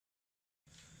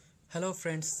Hello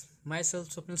friends, myself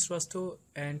Swapnil Swasto,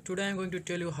 and today I am going to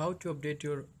tell you how to update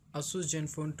your Asus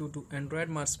Zenfone 2 to Android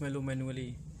Marshmallow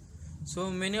manually.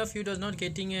 So many of you does not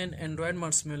getting an Android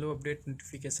Marshmallow update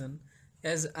notification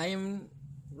as I am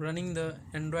running the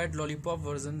Android Lollipop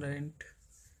version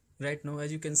right now.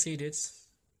 As you can see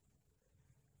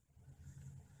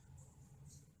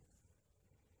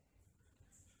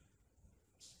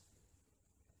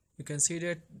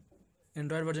that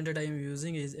Android version that I am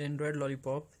using is Android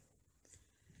Lollipop,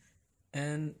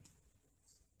 and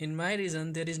in my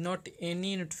region there is not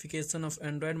any notification of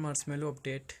Android Marshmallow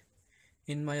update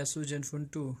in my Asus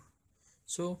Zenfone 2.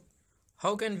 So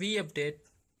how can we update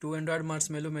to Android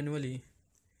Marshmallow manually?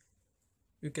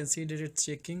 You can see that it's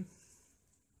checking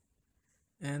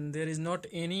and there is not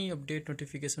any update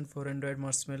notification for Android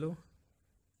Marshmallow.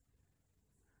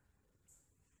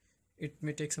 It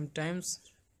may take some times,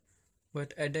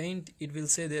 but at the end it will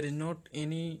say there is not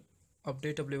any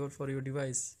update available for your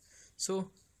device.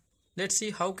 So let's see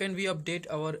how can we update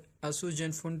our Asus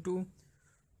Zenfone 2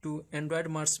 to Android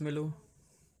Marshmallow.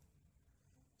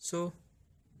 So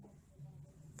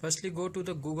firstly go to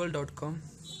the google.com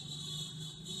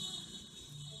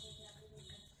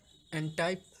and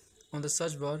type on the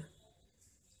search bar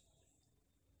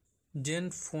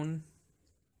Zenfone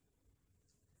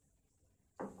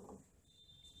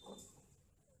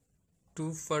 2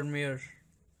 firmware.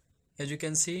 As you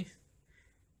can see,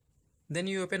 then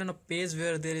you open on a page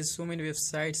where there is so many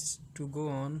websites to go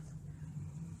on.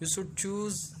 You should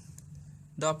choose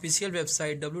the official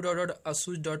website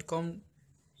www.asus.com.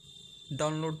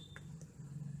 download,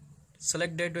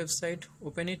 select that website,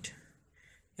 open it,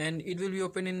 and it will be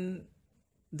open in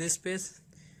this page.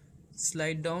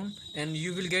 Slide down and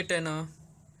you will get an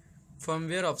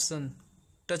firmware option.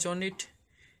 Touch on it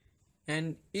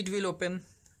and it will open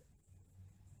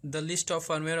the list of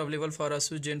firmware available for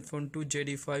Asus Zenfone 2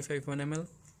 JD551ml.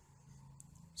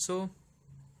 So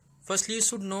firstly you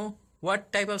should know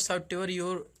what type of software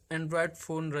your Android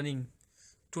phone running.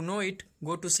 To know it,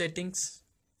 go to settings,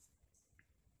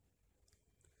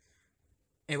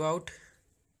 about,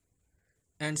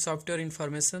 and software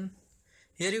information.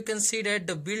 Here you can see that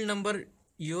the build number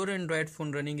your Android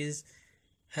phone running is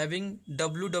having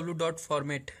www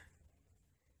format.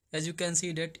 As you can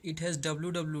see that it has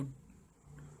www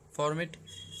format.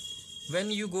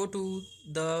 When you go to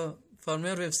the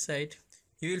firmware website,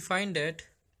 you will find that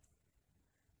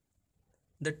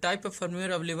the type of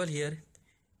firmware available here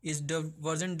is the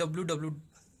version www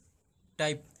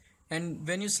type, and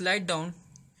when you slide down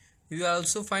you will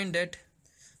also find that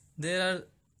there are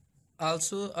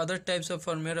also other types of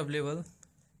firmware available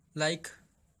like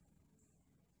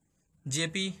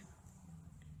JP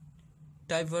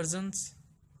type versions,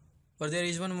 or there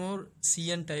is one more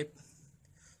CN type.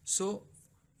 So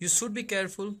you should be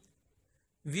careful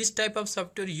which type of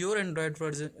software your Android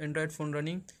phone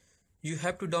running. You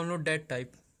have to download that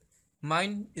type.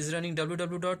 Mine is running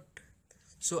www.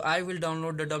 So I will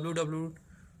download the www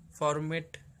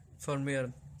format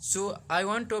firmware. So I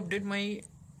want to update my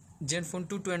Zenfone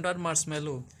 2 to Android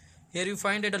Marshmallow. Here you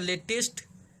find that the latest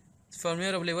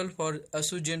firmware available for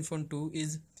Asus Zenfone 2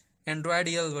 is Android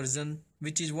L version,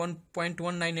 which is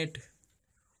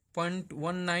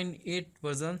 1.198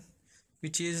 version,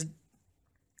 which is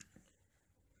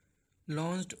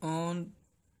launched on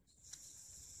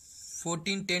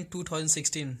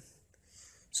 14/10/2016.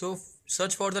 So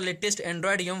search for the latest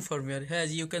Android M firmware.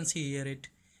 As you can see here,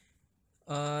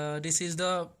 this is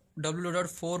the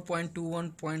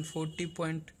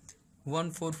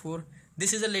www.4.21.40.144.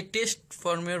 This is the latest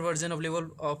firmware version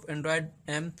available of Android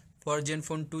M for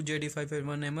Zenfone 2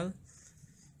 JD551ml.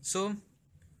 So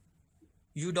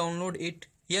you download it.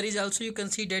 Here is also you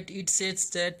can see that it says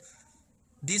that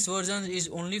this version is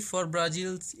only for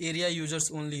Brazil's area users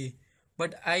only,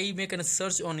 but I make a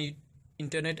search on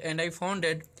internet and I found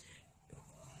that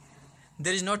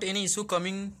there is not any issue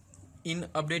coming in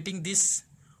updating this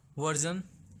version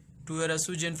to your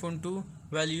Asus Zenfone 2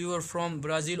 while you are from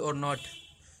Brazil or not.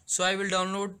 So I will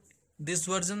download this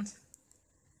version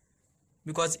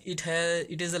because it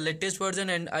is the latest version,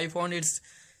 and I found it's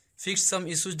fixed some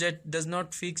issues that does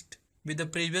not fixed with the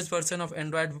previous version of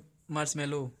Android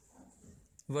Marshmallow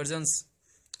versions.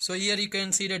 So here you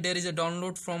can see that there is a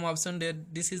download from option there.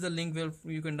 This is the link where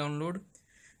you can download.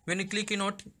 When you click in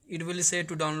it will say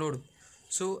to download.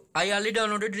 So I already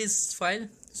downloaded this file,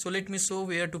 so let me show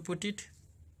where to put it.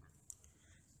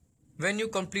 When you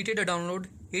completed a download,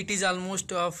 it is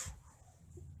almost of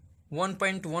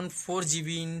 1.14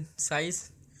 GB in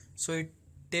size, so it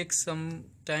takes some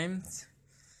time.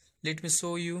 Let me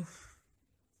show you.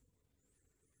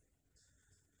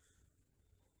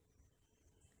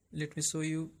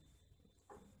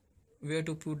 where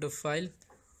to put the file.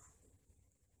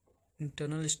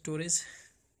 Internal storage.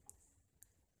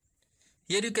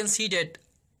 Here you can see that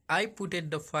I put it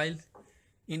the file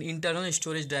in internal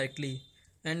storage directly,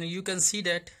 and you can see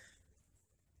that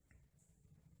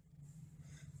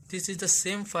this is the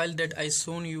same file that I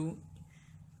shown you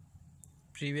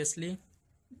previously,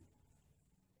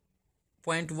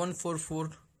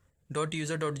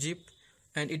 0.144.user.zip,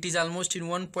 and it is almost in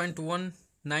 1.19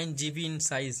 GB in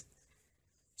size.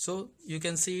 So you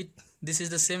can see it, this is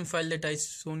the same file that I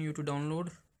shown you to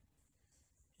download.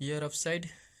 Here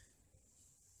upside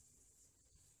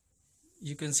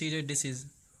you can see that this is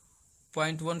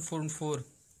 0.144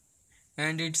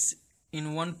 and it's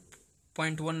in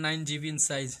 1.19 GB in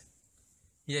size.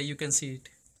 Yeah, you can see it.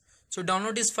 So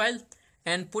download this file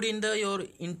and put in your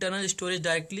internal storage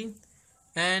directly,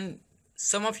 and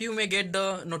some of you may get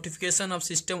the notification of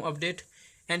system update,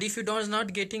 and if you are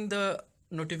not getting the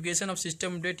notification of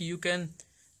system update, you can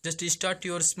just restart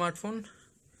your smartphone,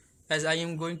 as I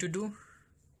am going to do.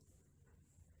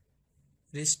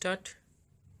 Restart.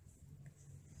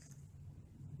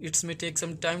 It may take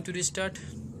some time to restart.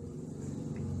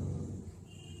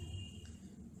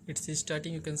 It's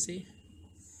restarting, you can see.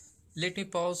 Let me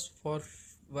pause for a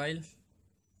while.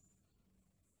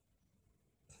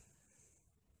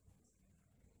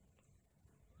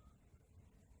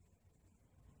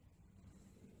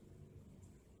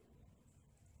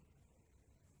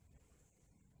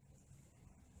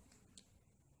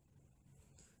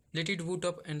 Let it boot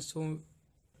up, and so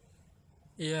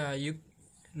yeah,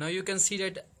 now you can see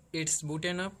that it's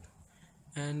booted up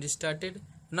and started.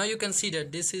 Now you can see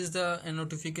that this is the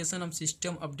notification of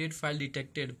system update file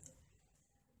detected.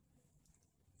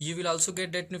 You will also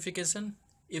get that notification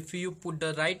if you put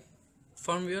the right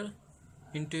firmware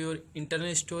into your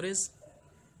internal storage.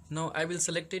 Now I will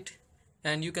select it,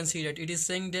 and you can see that it is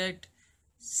saying that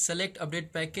select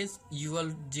update package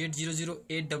UL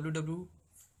Z008WW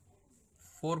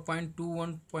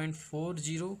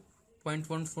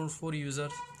 4.21.40.144 user.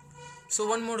 So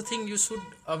one more thing you should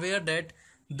aware that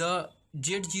the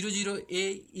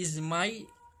Z00A is my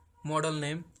model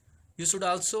name. You should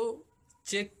also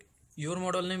check your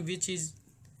model name which is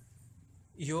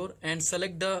your, and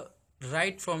select the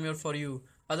right firmware for you.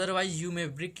 Otherwise you may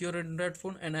break your Android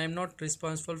phone, and I am not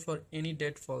responsible for any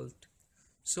dead fault.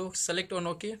 So select on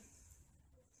OK.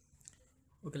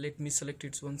 Okay, let me select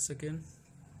it once again.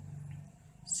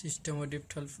 System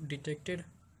update detected,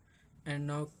 and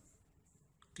now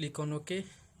click on OK,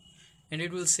 and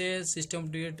it will say system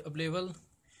update available.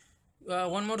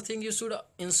 One more thing, you should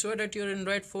ensure that your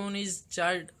Android phone is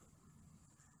charged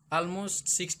almost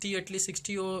 60, at least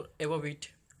 60 or above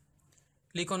it.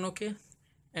 Click on OK,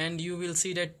 and you will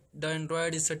see that the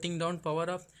Android is shutting down, power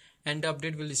off, and the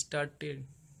update will start.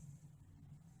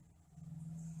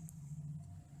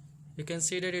 You can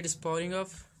see that it is powering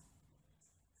off,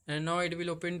 and now it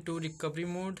will open to recovery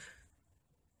mode.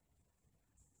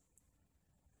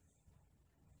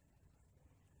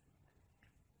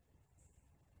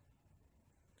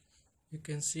 You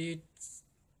can see it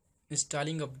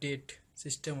installing update,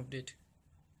 system update.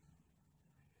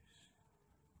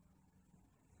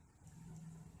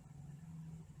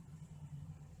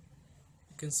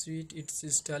 You can see it's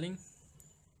installing.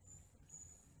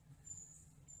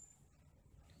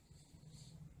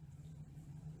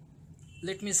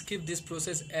 Let me skip this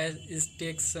process as it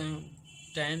takes some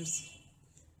times.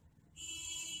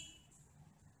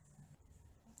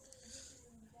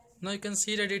 Now you can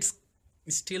see that it's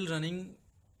still running.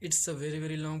 It's a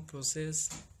very long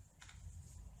process,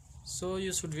 so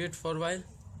you should wait for a while.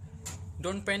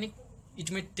 Don't panic, it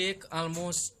may take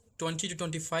almost 20 to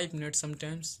 25 minutes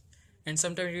sometimes, and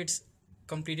sometimes it's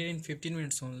completed in 15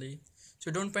 minutes only.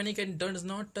 So don't panic and does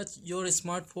not touch your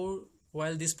smartphone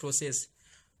while this process.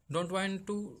 Don't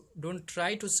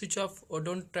try to switch off, or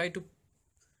don't try to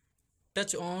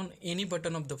touch on any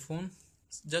button of the phone.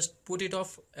 Just put it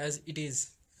off as it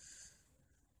is.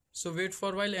 So wait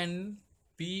for a while and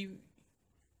be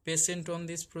patient on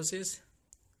this process.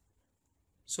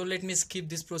 So let me skip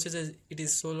this process as it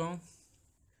is so long.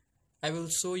 I will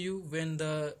show you when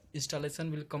the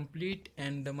installation will complete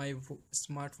and my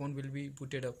smartphone will be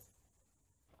booted up.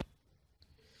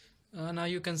 Now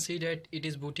you can see that it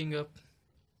is booting up.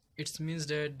 It means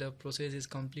that the process is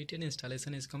completed,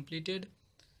 installation is completed.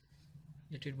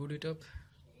 Let it boot it up.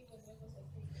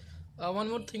 One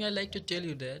more thing I like to tell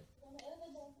you, that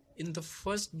in the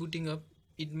first booting up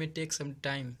it may take some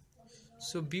time,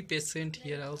 so be patient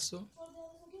here also.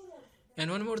 And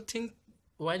one more thing,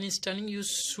 while installing you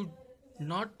should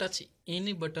not touch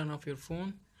any button of your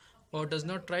phone, or does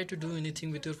not try to do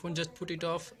anything with your phone. Just put it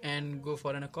off and go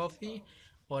for a coffee,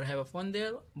 or have a phone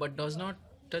there but does not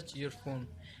touch your phone.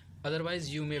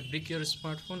 Otherwise you may break your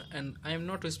smartphone, and I am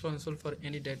not responsible for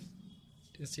any dead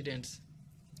incidents.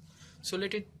 So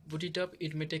let it boot it up.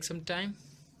 It may take some time.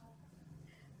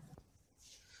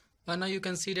 Now you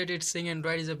can see that it's saying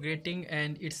Android is upgrading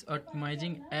and it's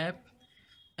optimizing app,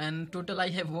 and total I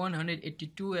have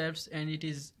 182 apps and it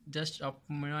is just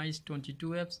optimized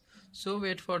 22 apps. So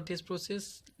wait for this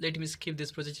process. Let me skip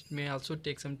this process, it may also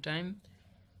take some time.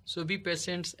 So be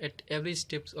patient at every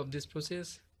steps of this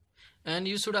process, and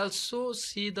you should also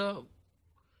see the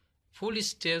full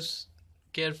steps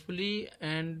carefully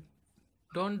and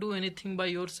don't do anything by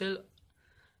yourself.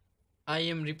 I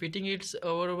am repeating it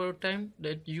over time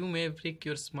that you may break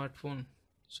your smartphone.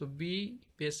 So be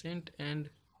patient and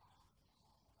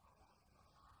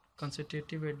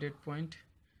concentrative at that point.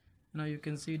 Now you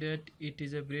can see that it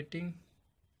is upgrading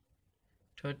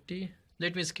 30.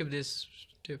 Let me skip this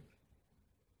step.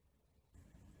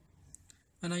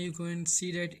 And now you can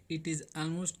see that it is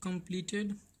almost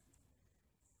completed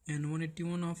and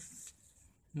 181 of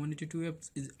 182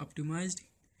 apps is optimized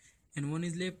and one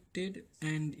is left,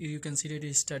 and you can see that it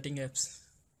is starting apps.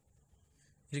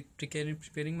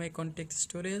 Preparing my contact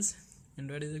storage.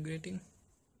 Android is upgrading.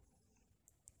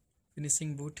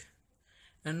 Finishing boot.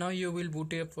 And now you will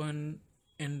boot up on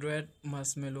Android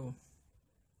Marshmallow.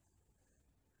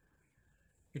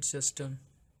 It's just done.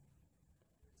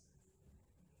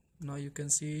 Now you can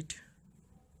see it.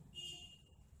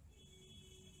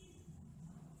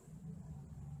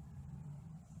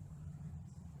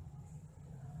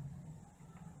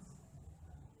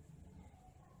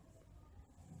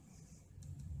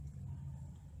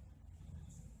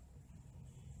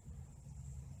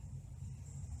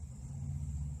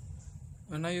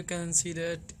 And now you can see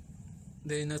that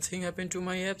there is nothing happened to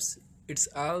my apps. It's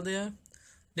all there.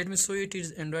 Let me show you it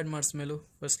is Android Marshmallow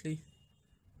firstly.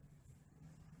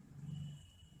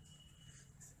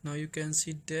 Now you can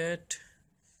see that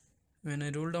when I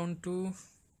roll down to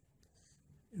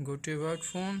go to about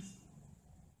phone,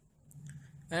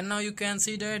 and now you can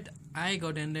see that I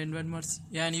got an Android Marshmallow.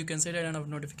 Yeah, and you can see that I have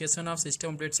notification of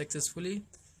system update successfully.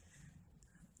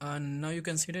 And now you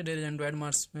can see that there is Android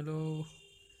Marshmallow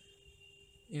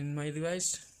in my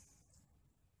device.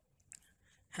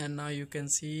 And now you can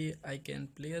see I can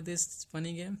play this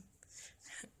funny game.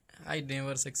 I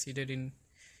never succeeded in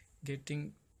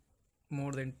getting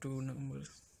more than 2 numbers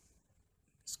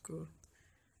score.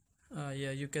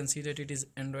 Yeah, you can see that it is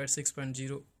Android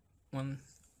 6.01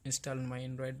 installed on my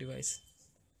Android device.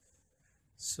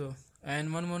 So,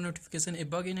 and one more notification: a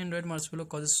bug in Android Marshmallow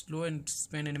causes slow and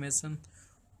spin animation.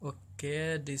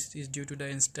 Okay, this is due to the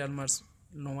install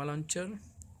Marshmallow launcher.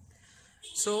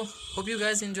 So hope you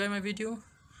guys enjoy my video,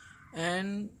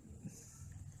 and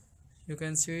you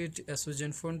can see it Asus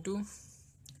Zenfone 2.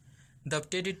 The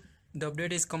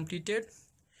update is completed.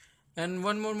 And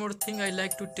one more thing I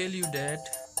like to tell you that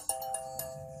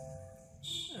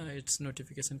it's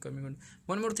notification coming on.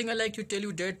 One more thing I like to tell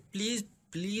you that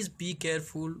please be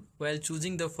careful while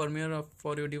choosing the firmware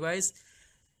for your device.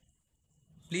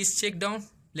 Please check down.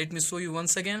 Let me show you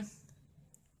once again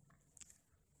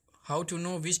how to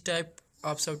know which type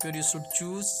of software you should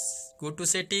choose. Go to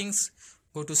settings,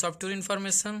 go to software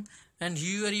information, and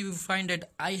here you will find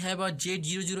that I have a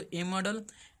Z00A model,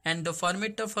 and the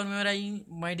format of firmware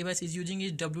my device is using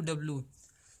is WW.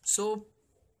 So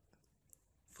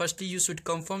firstly you should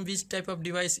confirm which type of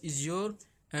device is your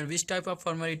and which type of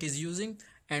firmware it is using,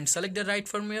 and select the right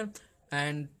firmware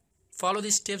and follow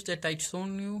the steps that I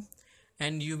shown you,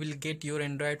 and you will get your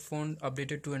Android phone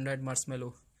updated to Android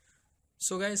Marshmallow.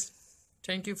 So guys,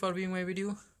 thank you for viewing my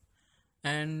video,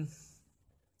 and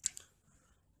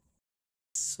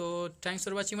so thanks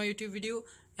for watching my YouTube video.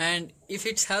 And if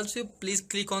it helps you, please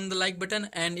click on the like button,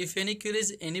 and if any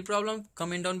queries, any problem,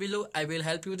 comment down below. I will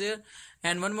help you there.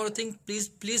 And one more thing,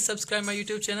 please subscribe my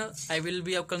YouTube channel. I will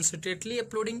be constantly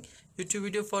uploading YouTube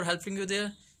video for helping you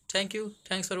there. Thank you.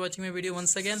 Thanks for watching my video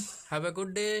once again. Have a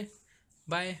good day.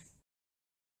 Bye.